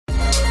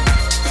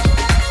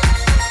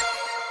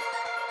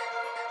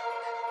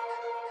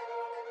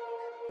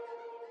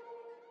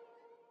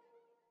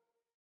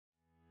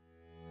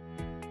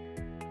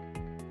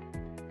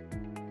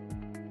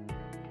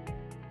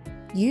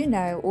You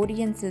know,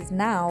 audiences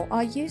now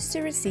are used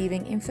to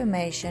receiving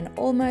information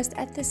almost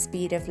at the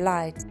speed of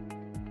light.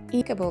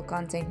 Impeccable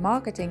content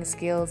marketing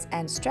skills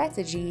and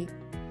strategy,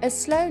 a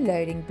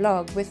slow-loading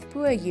blog with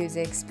poor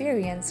user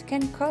experience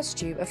can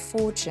cost you a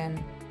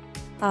fortune.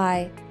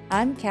 Hi,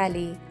 I'm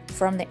Callie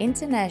from the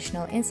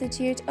International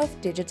Institute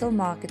of Digital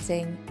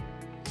Marketing.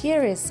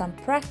 Here is some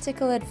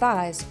practical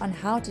advice on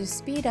how to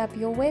speed up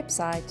your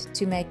website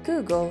to make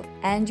Google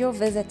and your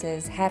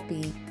visitors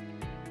happy.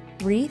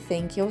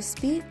 Rethink your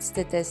speed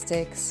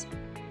statistics.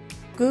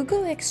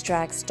 Google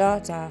extracts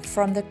data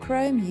from the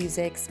Chrome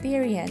User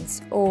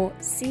Experience or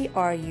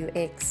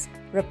CRUX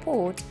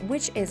report,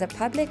 which is a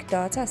public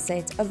data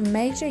set of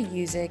major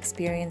user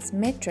experience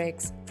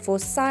metrics for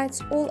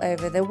sites all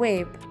over the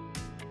web.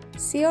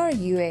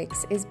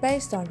 CRUX is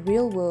based on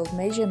real-world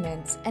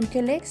measurements and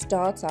collects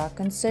data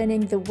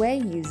concerning the way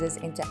users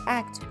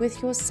interact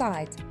with your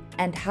site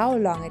and how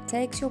long it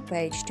takes your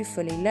page to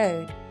fully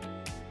load.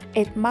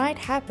 It might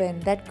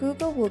happen that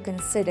Google will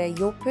consider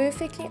your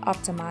perfectly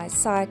optimized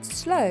site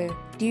slow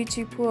due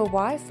to poor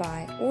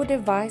Wi-Fi or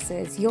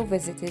devices your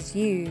visitors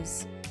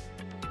use.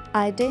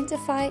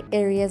 Identify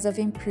areas of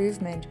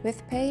improvement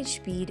with page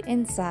speed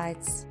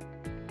insights.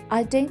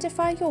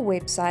 Identify your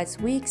website's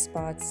weak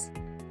spots.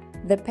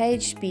 The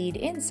Page Speed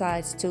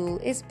Insights tool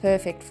is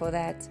perfect for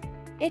that.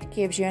 It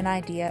gives you an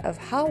idea of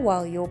how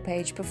well your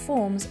page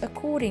performs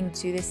according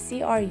to the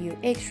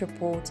CRUX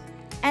report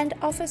and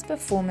offers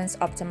performance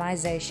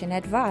optimization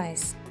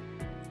advice.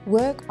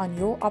 Work on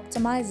your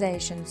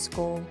optimization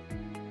score.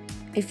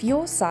 If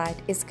your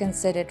site is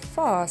considered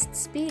fast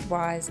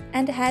speed-wise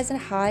and has a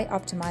high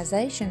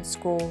optimization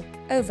score,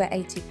 over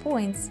 80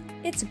 points,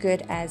 it's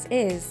good as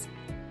is.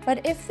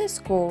 But if the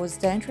scores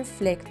don't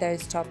reflect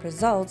those top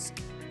results,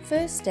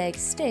 first take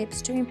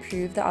steps to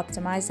improve the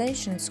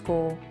optimization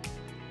score.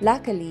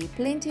 Luckily,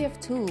 plenty of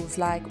tools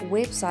like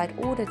Website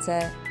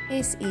Auditor,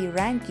 SE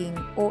Ranking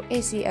or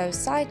SEO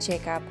Site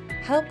Checkup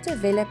help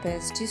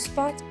developers to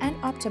spot and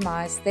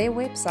optimize their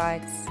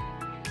websites.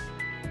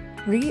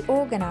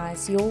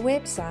 Reorganize your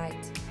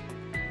website.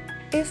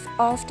 If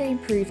after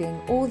improving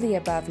all the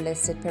above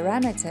listed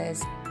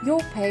parameters,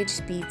 your page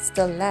speed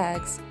still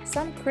lags,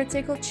 some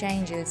critical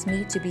changes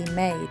need to be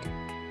made.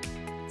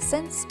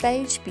 Since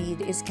page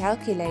speed is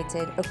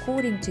calculated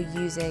according to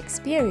user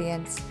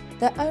experience,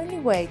 the only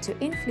way to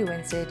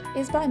influence it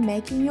is by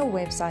making your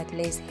website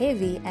less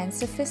heavy and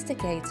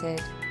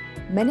sophisticated.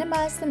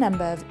 Minimize the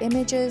number of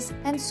images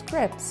and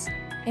scripts.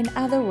 In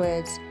other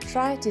words,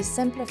 try to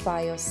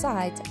simplify your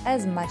site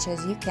as much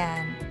as you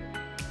can.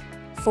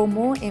 For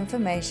more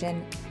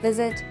information,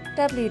 visit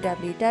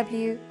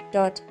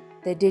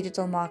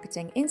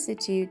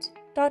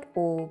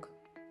www.thedigitalmarketinginstitute.org.